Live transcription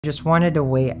Just wanted a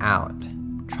way out,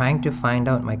 trying to find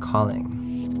out my calling.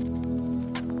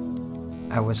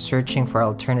 I was searching for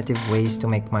alternative ways to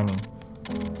make money.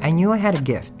 I knew I had a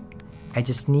gift. I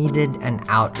just needed an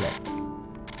outlet.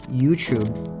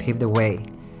 YouTube paved the way.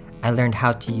 I learned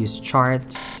how to use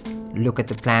charts, look at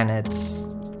the planets,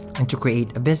 and to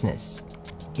create a business.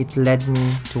 It led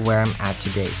me to where I'm at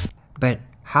today. But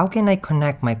how can I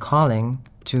connect my calling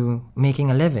to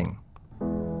making a living?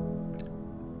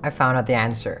 I found out the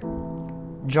answer.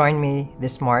 Join me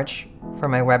this March for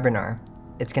my webinar.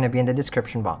 It's gonna be in the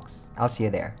description box. I'll see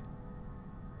you there.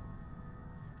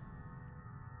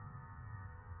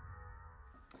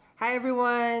 Hi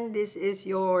everyone, this is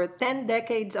your 10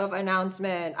 decades of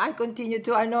announcement. I continue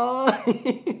to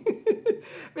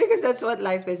because that's what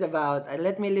life is about.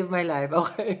 Let me live my life,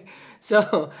 okay?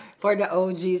 So, for the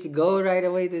OGs, go right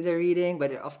away to the reading.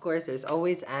 But of course, there's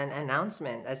always an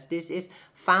announcement, as this is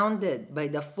founded by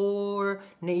the 4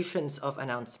 nations of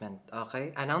announcement,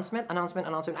 okay? Announcement.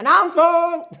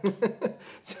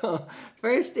 So,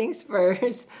 first things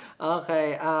first,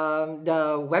 okay,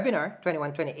 the webinar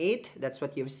 2128, that's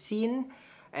what you've seen.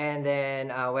 And then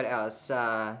what else?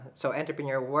 So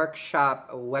Entrepreneur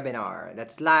Workshop webinar.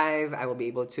 That's live. I will be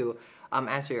able to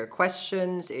answer your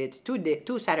questions. It's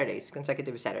 2 Saturdays,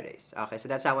 consecutive Saturdays. Okay, so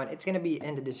that's that one. It's gonna be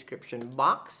in the description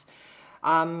box.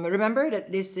 Remember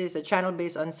that this is a channel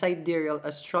based on sidereal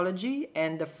astrology,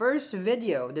 and the first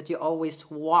video that you always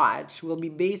watch will be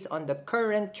based on the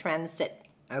current transit.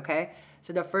 Okay,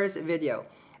 so the first video.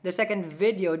 The second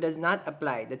video does not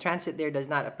apply. The transit there does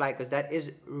not apply because that is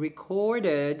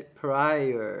recorded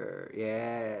prior.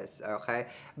 Yes, okay.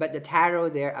 But the tarot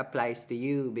there applies to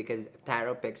you because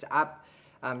tarot picks up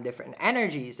different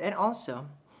energies. And also,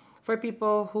 for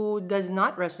people who does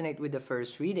not resonate with the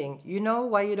first reading, you know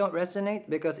why you don't resonate?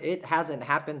 Because it hasn't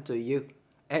happened to you.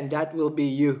 And that will be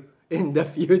you in the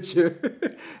future.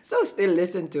 So still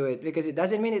listen to it because it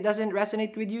doesn't mean it doesn't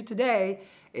resonate with you today.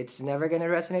 It's never gonna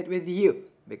resonate with you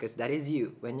because that is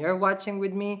you. When you're watching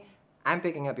with me, I'm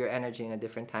picking up your energy in a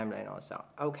different timeline also.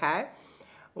 Okay?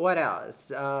 What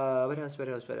else? What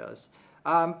else?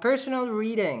 Personal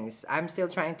readings. I'm still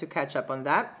trying to catch up on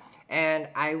that. And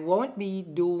I won't be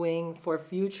doing for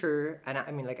future,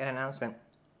 like an announcement.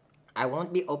 I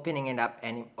won't be opening it up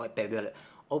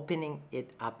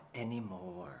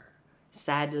anymore.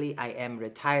 Sadly, I am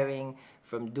retiring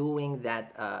from doing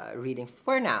that reading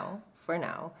for now.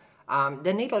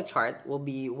 The natal chart will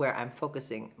be where I'm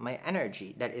focusing my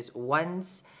energy. That is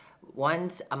once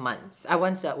a month.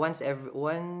 Once a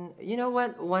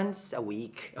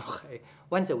week. Okay,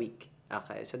 once a week.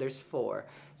 Okay, so there's 4.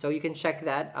 So you can check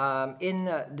that in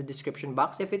the description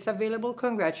box. If it's available,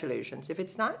 congratulations. If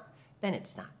it's not, then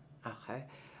it's not. Okay.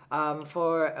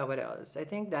 For what else? I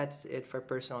think that's it for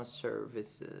personal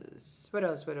services. What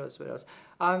else?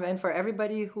 And for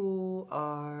everybody who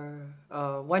are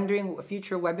wondering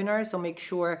future webinars, so make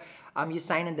sure you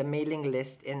sign in the mailing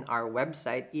list in our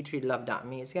website,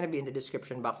 eatreadlove.me. It's gonna be in the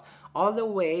description box. All the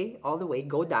way,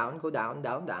 go down.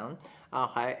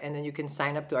 Okay, and then you can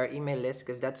sign up to our email list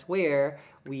because that's where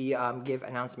we give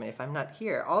announcement if I'm not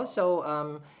here.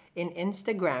 Also, in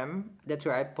Instagram, that's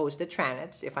where I post the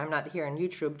tranits. If I'm not here on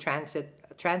YouTube,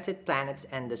 transit planets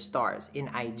and the stars in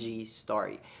IG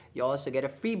story. You also get a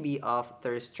freebie of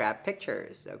thirst trap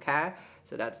pictures, okay?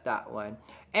 So that's that one.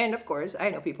 And of course, I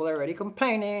know people are already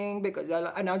complaining because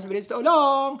the announcement is so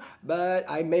long, but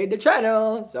I made the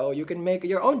channel, so you can make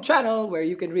your own channel where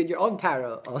you can read your own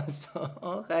tarot also,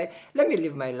 okay? Let me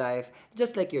live my life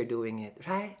just like you're doing it,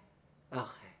 right? Okay.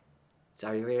 So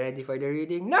are you ready for the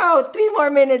reading? No! 3 more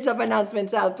minutes of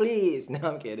announcements, Al, please! No,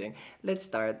 I'm kidding. Let's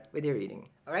start with your reading.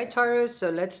 Alright, Taurus,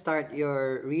 so let's start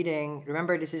your reading.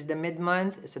 Remember, this is the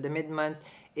mid-month. So the mid-month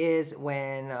is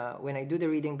when I do the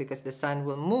reading because the sun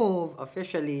will move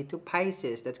officially to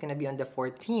Pisces. That's going to be on the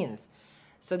 14th.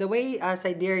 So the way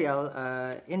sidereal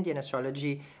Indian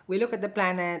astrology, we look at the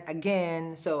planet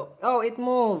again. So, oh, it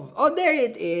moved. Oh, there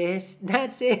it is.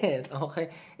 That's it. Okay.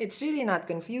 It's really not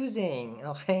confusing.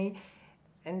 Okay.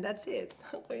 And that's it.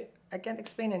 Okay, I can't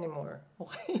explain anymore.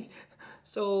 Okay,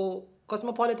 so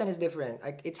cosmopolitan is different.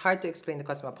 It's hard to explain the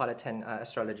cosmopolitan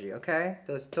astrology. Okay,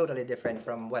 so it's totally different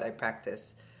from what I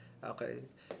practice. Okay,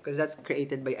 because that's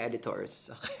created by editors.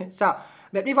 Okay, so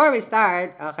but before we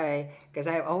start, okay, because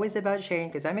I'm always about sharing.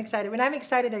 Because I'm excited. When I'm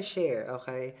excited, I share.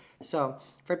 Okay, so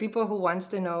for people who wants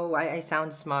to know why I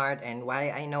sound smart and why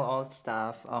I know all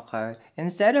stuff, okay,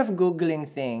 instead of googling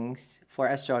things for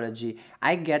astrology,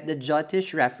 I get the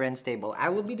Jyotish reference table. I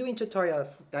will be doing tutorial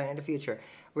in the future.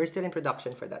 We're still in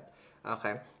production for that.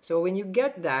 Okay, so when you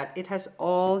get that, it has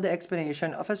all the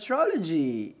explanation of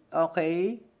astrology.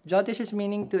 Okay, Jyotish is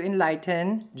meaning to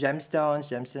enlighten,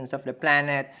 gemstones of the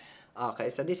planet. Okay,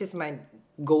 so this is my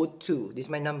go-to. This is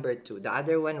my number two. The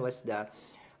other one was the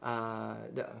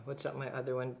what's up my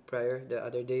other one prior the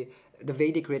other day? The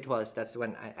Vedic rituals. That's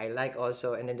one I like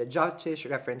also. And then the Jyotish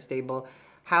reference table,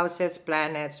 houses,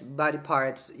 planets, body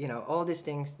parts. You know, all these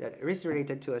things that is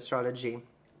related to astrology.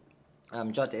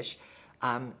 Jyotish.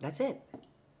 That's it.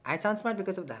 I sound smart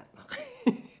because of that.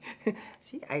 Okay.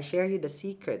 See, I share you the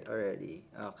secret already.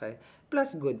 Okay.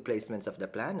 Plus good placements of the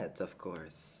planets, of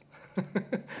course.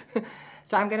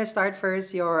 So I'm gonna start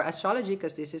first your astrology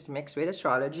because this is mixed with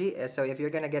astrology. So if you're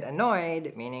gonna get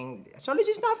annoyed, meaning astrology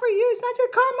is not for you, it's not your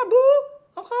karma, boo.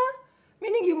 Okay.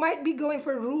 Meaning you might be going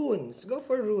for runes. Go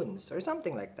for runes or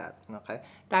something like that. Okay.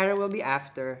 Tarot will be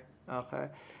after. Okay.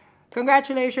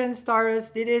 Congratulations,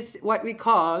 Taurus. This is what we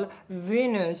call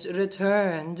Venus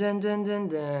return. Dun, dun, dun,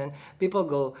 dun. People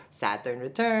go Saturn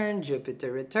return,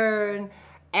 Jupiter return,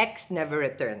 X never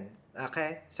return.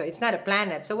 Okay? So it's not a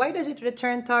planet. So why does it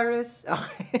return, Taurus?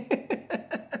 Okay.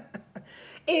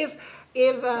 if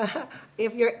if uh,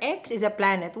 if your X is a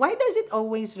planet, why does it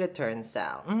always return,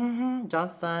 Sal?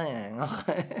 Just saying.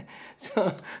 Okay.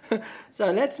 So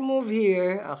so let's move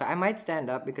here. Okay, I might stand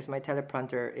up because my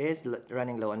teleprompter is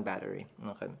running low on battery.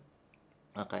 Okay.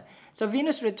 Okay. So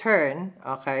Venus return,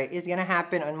 okay, is gonna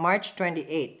happen on March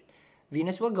 28th.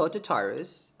 Venus will go to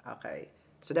Taurus. Okay.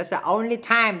 So that's the only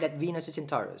time that Venus is in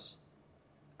Taurus.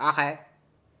 Okay.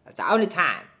 That's the only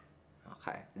time.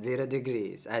 Okay, 0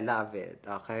 degrees. I love it.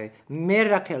 Okay,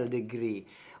 miracle degree.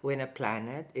 When a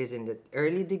planet is in the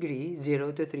early degree,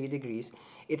 0 to 3 degrees,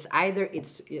 it's either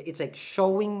it's like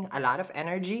showing a lot of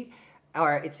energy,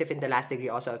 or it's if in the last degree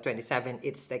also 27,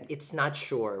 it's like it's not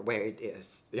sure where it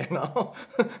is. You know,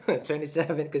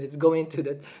 27 because it's going to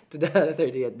the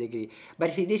 30th degree.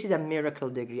 But this is a miracle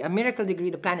degree. A miracle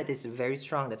degree, the planet is very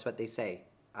strong. That's what they say.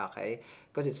 Okay,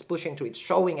 because it's pushing through, it's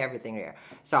showing everything here.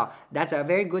 So that's a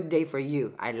very good day for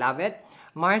you. I love it.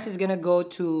 Mars is gonna go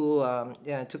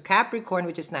to Capricorn,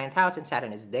 which is 9th house, and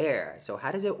Saturn is there. So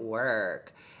how does it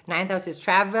work? 9th house is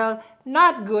travel,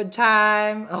 not good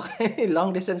time. Okay,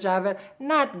 long distance travel,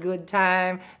 not good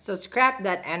time. So scrap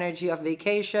that energy of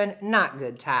vacation, not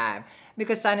good time.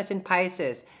 Because Sun is in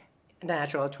Pisces, the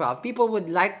natural 12. People would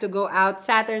like to go out.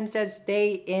 Saturn says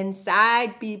stay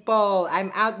inside, people.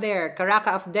 I'm out there.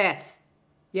 Karaka of death.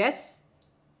 Yes?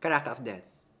 Karaka of death.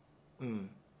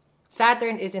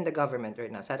 Saturn is in the government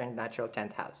right now. Saturn natural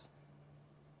 10th house.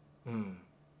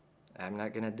 I'm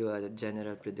not gonna do a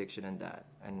general prediction on that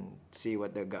and see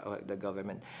what the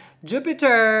government.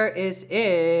 Jupiter is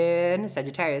in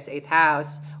Sagittarius 8th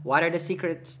house. What are the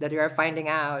secrets that you are finding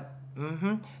out?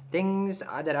 Things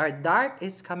that are dark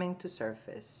is coming to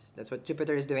surface. That's what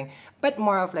Jupiter is doing, but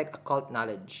more of like occult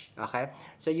knowledge. Okay,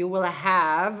 so you will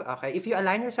have, okay, if you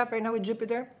align yourself right now with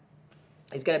Jupiter,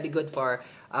 it's gonna be good for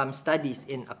studies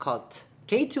in occult.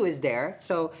 K2 is there,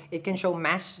 so it can show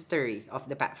mastery of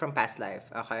the from past life.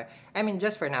 Okay, I mean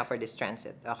just for now for this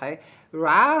transit. Okay,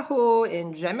 Rahu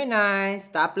in Gemini,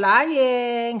 stop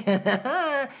lying,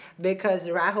 because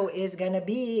Rahu is gonna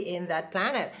be in that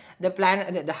planet,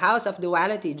 the house of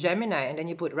duality, Gemini, and then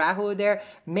you put Rahu there.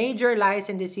 Major lies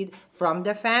and deceit from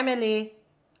the family.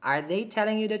 Are they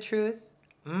telling you the truth?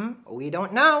 We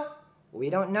don't know. We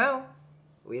don't know.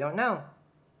 We don't know.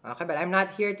 Okay, but I'm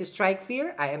not here to strike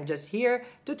fear. I am just here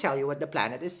to tell you what the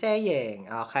planet is saying.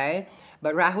 Okay,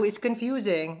 but Rahu is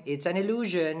confusing. It's an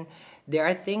illusion. There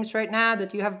are things right now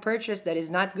that you have purchased that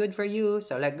is not good for you,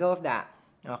 so let go of that.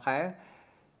 Okay,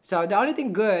 so the only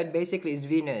thing good basically is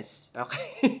Venus.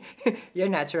 Okay, your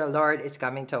natural lord is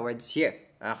coming towards you.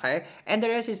 Okay, and the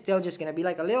rest is still just gonna be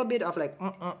like a little bit of like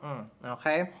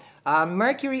okay.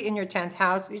 Mercury in your 10th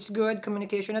house, it's good.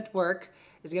 Communication at work,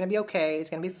 it's gonna be okay.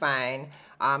 It's gonna be fine.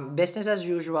 Business as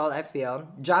usual, I feel.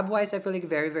 Job-wise, I feel like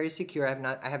very, very secure.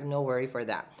 I have no worry for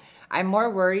that. I'm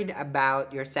more worried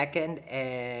about your 2nd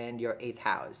and your 8th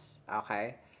house.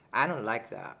 Okay, I don't like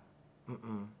that.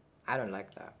 I don't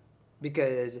like that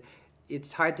because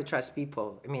it's hard to trust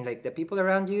people. I mean, like the people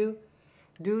around you.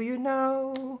 Do you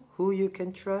know who you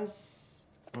can trust?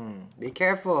 Be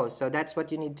careful. So that's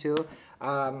what you need to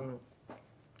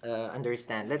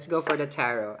understand. Let's go for the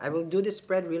tarot. I will do the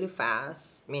spread really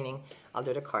fast, meaning I'll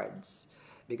do the cards.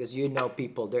 Because you know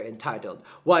people, they're entitled.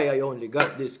 Why I only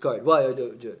got this card? Why I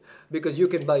don't do? Because you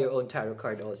can buy your own tarot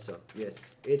card also.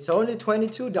 Yes. It's only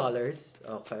 $22.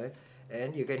 Okay.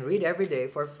 And you can read every day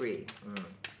for free.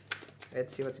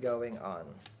 Let's see what's going on.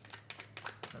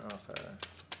 Okay.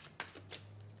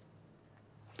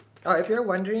 Oh, if you're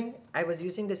wondering, I was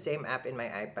using the same app in my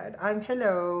iPad.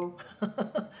 Hello.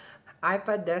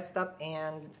 iPad, desktop,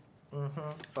 and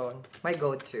Phone. My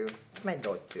go-to. It's my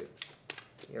go-to.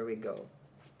 Here we go.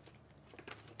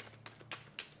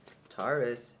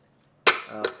 Taurus.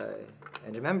 Okay.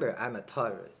 And remember, I'm a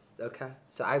Taurus. Okay?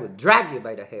 So I will drag you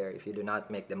by the hair if you do not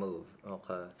make the move.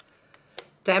 Okay.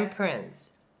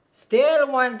 Temperance. Still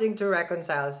wanting to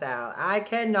reconcile, Sal. I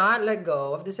cannot let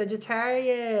go of the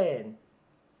Sagittarian.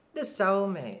 The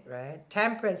soulmate, right?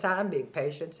 Temperance, Sal. I'm being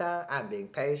patient, Sal. I'm being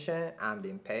patient. I'm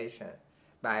being patient.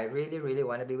 But I really, really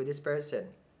want to be with this person.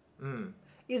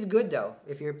 It's good, though,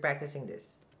 if you're practicing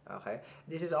this. Okay?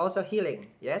 This is also healing.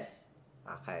 Yes?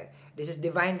 Okay. This is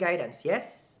divine guidance.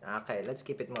 Yes? Okay. Let's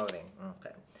keep it moving.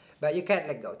 Okay. But you can't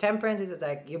let go. Temperance is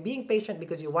like you're being patient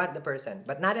because you want the person,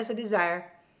 but not as a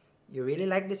desire. You really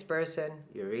like this person.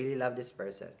 You really love this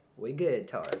person. We good,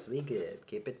 Taurus. We good.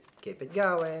 Keep it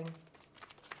going.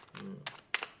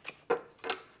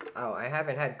 Oh, I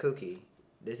haven't had cookie.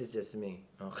 This is just me.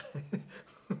 Okay.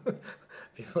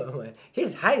 People are like,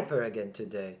 he's hyper again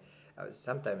today. Oh,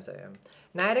 sometimes I am.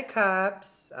 Knight of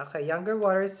Cups. Okay, younger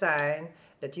water sign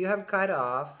that you have cut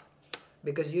off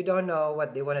because you don't know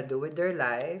what they want to do with their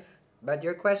life, but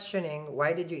you're questioning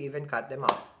why did you even cut them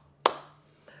off.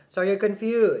 So you're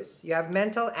confused. You have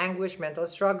mental anguish, mental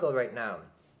struggle right now.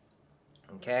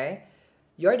 Okay?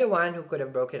 You're the one who could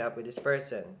have broken up with this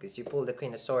person because you pulled the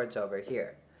Queen of Swords over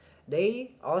here.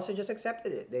 They also just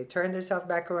accepted it. They turned themselves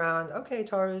back around. Okay,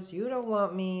 Taurus, you don't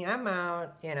want me. I'm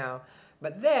out, you know.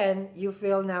 But then you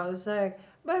feel now it's like,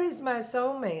 but it's my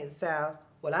soulmate, Sal.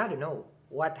 Well, I don't know.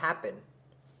 What happened?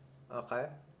 Okay?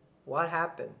 What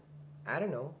happened? I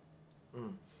don't know.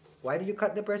 Why did you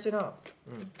cut the person off?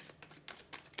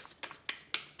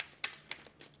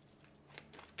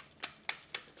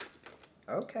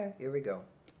 Okay, here we go.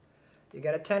 You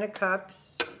got a 10 of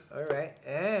Cups. Alright.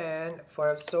 And 4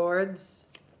 of Swords.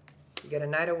 You got a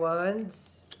Knight of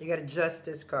Wands. You got a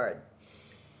Justice card.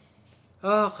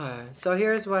 Okay, so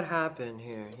here's what happened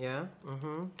here, yeah?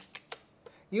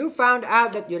 You found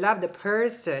out that you love the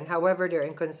person, however, they're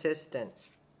inconsistent.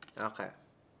 Okay.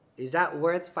 Is that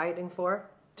worth fighting for?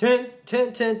 10,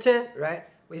 10, 10, 10, right?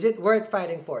 Is it worth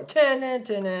fighting for? 10, 10,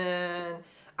 10, 10.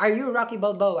 Are you Rocky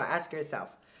Balboa? Ask yourself.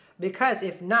 Because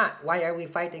if not, why are we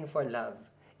fighting for love?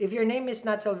 If your name is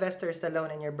not Sylvester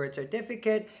Stallone in your birth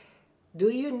certificate, do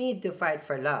you need to fight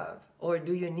for love? Or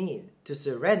do you need to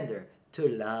surrender to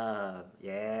love?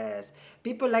 Yes.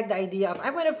 People like the idea of,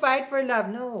 I want to fight for love.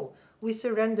 No. We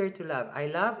surrender to love. I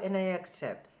love and I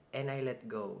accept and I let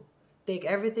go. Take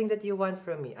everything that you want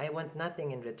from me. I want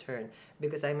nothing in return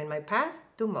because I'm in my path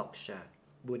to moksha.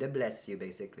 Buddha bless you,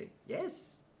 basically.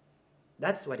 Yes.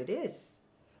 That's what it is.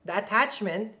 The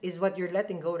attachment is what you're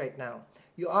letting go right now.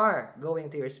 You are going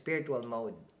to your spiritual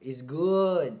mode. Is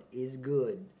good. Is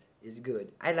good. Is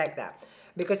good. I like that.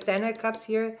 Because 10 of Cups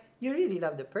here, you really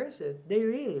love the person. They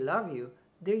really love you.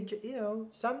 They, you know,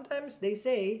 sometimes they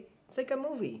say, it's like a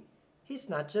movie. He's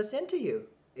not just into you.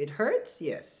 It hurts?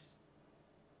 Yes.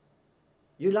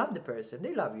 You love the person.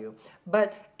 They love you.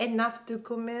 But enough to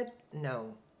commit?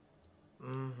 No.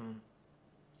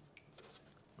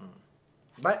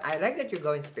 But I like that you're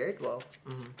going spiritual.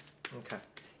 Okay.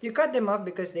 You cut them off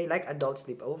because they like adult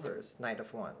sleepovers. Knight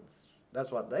of Wands.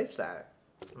 That's what they said.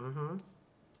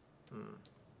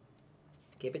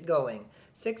 Keep it going.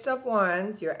 6 of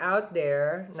Wands, you're out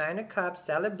there. 9 of Cups,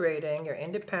 celebrating your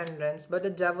independence, but the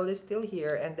devil is still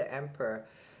here and the Emperor.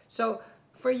 So,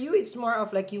 for you, it's more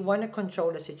of like you want to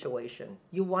control the situation.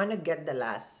 You want to get the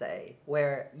last say.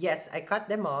 Where, yes, I cut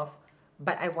them off,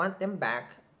 but I want them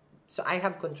back. So, I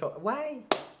have control. Why?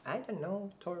 I don't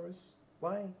know, Taurus.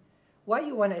 Why? Why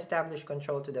you want to establish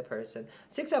control to the person?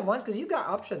 6 of Wands, because you got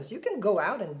options. You can go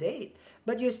out and date.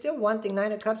 But you're still wanting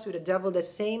 9 of Cups with the devil, the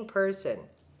same person.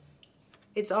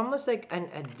 It's almost like an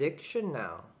addiction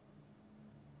now.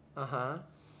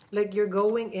 Like you're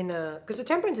going in a... Because the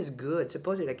Temperance is good,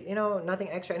 supposedly. Like, you know, nothing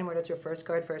extra anymore. That's your first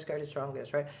card. First card is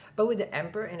strongest, right? But with the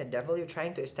Emperor and the devil, you're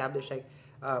trying to establish like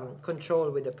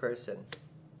control with the person.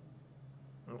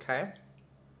 Okay?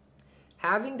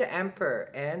 Having the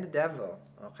Emperor and the devil,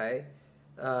 okay?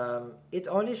 It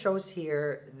only shows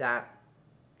here that...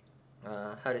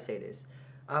 how to say this?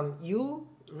 You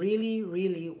really,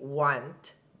 really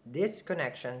want this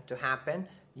connection to happen.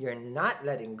 You're not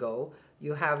letting go.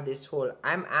 You have this whole,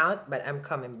 I'm out, but I'm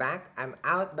coming back. I'm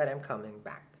out, but I'm coming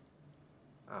back.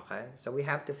 Okay? So we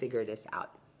have to figure this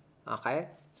out. Okay?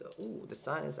 So, ooh, the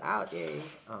sun is out. Yay.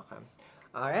 Okay.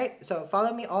 All right. So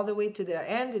follow me all the way to the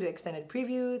end to the extended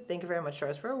preview. Thank you very much,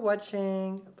 Taurus, for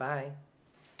watching. Bye.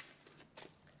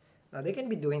 Now, they can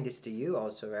be doing this to you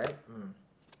also, right?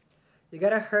 You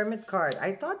got a Hermit card.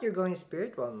 I thought you're going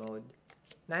spiritual mode.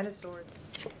 9 of Swords.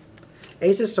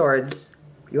 Ace of Swords.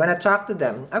 You want to talk to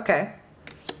them. Okay.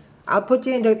 I'll put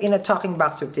you in a talking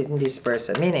box with this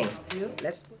person. Meaning,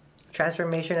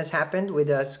 transformation has happened with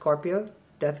Scorpio,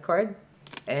 Death card.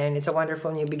 And it's a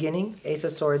wonderful new beginning. Ace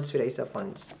of Swords with Ace of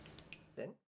Wands.